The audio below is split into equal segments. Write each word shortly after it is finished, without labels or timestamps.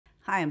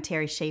Hi, I'm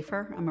Terri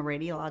Schaefer. I'm a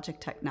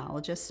radiologic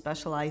technologist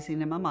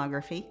specializing in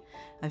mammography.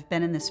 I've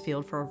been in this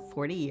field for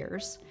 40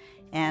 years,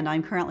 and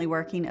I'm currently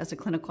working as a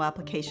clinical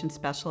application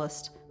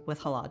specialist with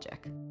Hologic.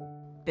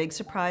 Big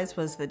surprise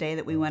was the day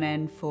that we went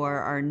in for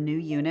our new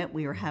unit.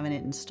 We were having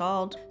it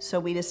installed, so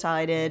we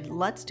decided,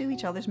 let's do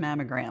each other's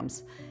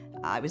mammograms.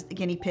 I was the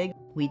guinea pig.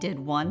 We did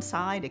one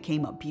side, it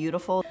came up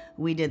beautiful.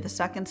 We did the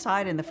second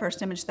side, and the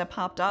first image that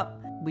popped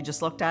up, we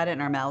just looked at it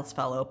and our mouths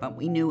fell open.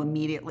 We knew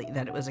immediately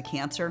that it was a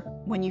cancer.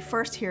 When you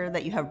first hear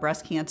that you have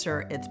breast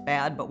cancer, it's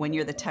bad, but when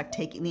you're the tech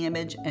taking the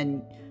image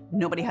and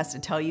nobody has to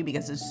tell you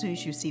because as soon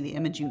as you see the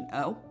image, you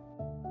know.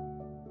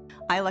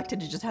 I elected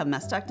to just have a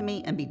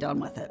mastectomy and be done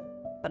with it.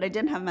 But I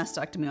didn't have a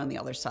mastectomy on the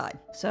other side.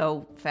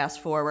 So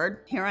fast forward,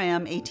 here I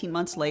am 18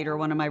 months later,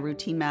 one of my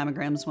routine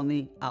mammograms on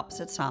the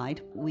opposite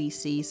side. We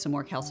see some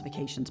more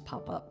calcifications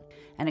pop up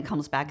and it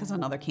comes back as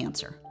another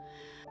cancer.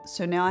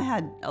 So now I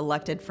had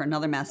elected for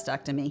another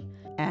mastectomy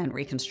and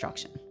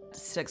reconstruction.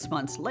 6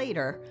 months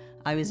later,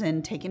 I was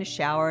in taking a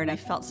shower and I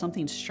felt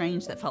something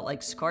strange that felt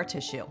like scar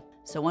tissue.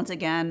 So once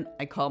again,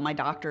 I called my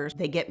doctors.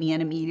 They get me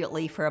in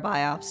immediately for a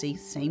biopsy,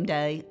 same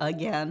day,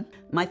 again.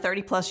 My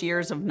 30+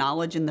 years of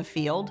knowledge in the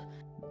field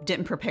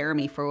didn't prepare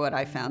me for what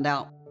I found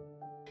out.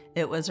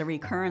 It was a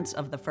recurrence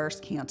of the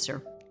first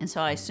cancer, and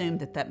so I assumed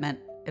that that meant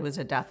it was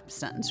a death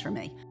sentence for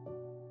me.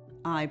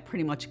 I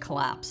pretty much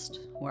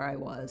collapsed where I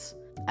was.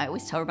 I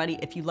always tell everybody,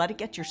 if you let it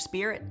get your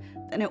spirit,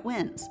 then it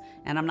wins,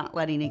 and I'm not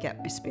letting it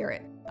get my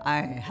spirit. I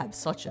have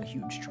such a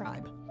huge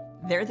tribe.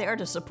 They're there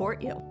to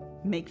support you,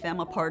 make them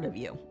a part of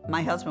you.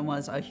 My husband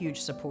was a huge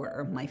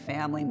supporter, my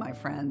family, my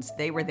friends,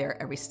 they were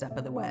there every step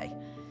of the way.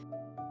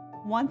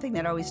 One thing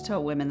that I always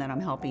tell women that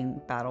I'm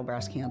helping battle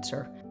breast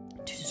cancer,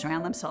 to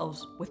surround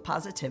themselves with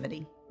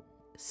positivity,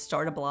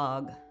 start a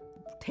blog,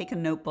 take a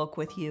notebook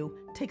with you,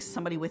 take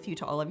somebody with you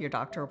to all of your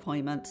doctor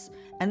appointments.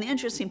 And the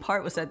interesting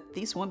part was that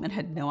these women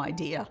had no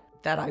idea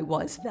that I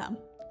was them,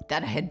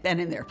 that I had been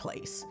in their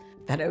place,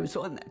 that I was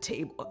on that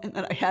table, and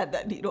that I had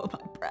that needle in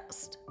my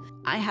breast.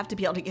 I have to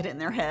be able to get in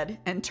their head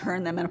and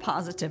turn them in a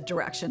positive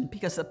direction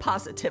because the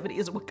positivity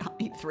is what got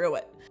me through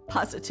it.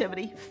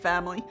 Positivity,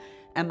 family,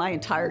 and my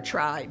entire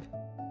tribe.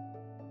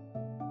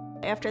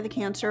 After the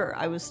cancer,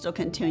 I was still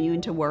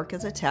continuing to work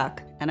as a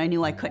tech, and I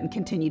knew I couldn't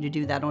continue to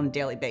do that on a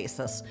daily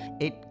basis.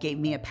 It gave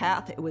me a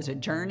path, it was a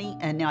journey,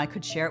 and now I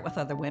could share it with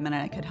other women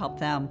and I could help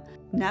them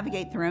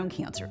navigate their own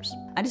cancers.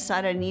 I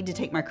decided I need to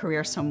take my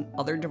career some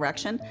other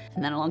direction,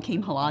 and then along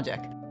came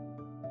Hologic.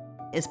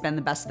 It's been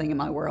the best thing in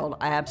my world.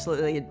 I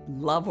absolutely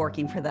love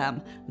working for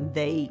them.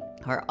 They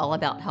are all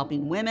about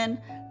helping women,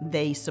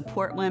 they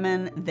support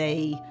women,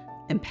 they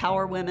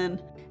empower women.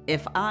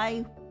 If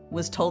I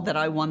was told that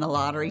I won the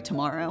lottery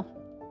tomorrow,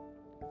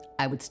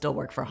 I would still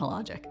work for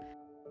Hologic.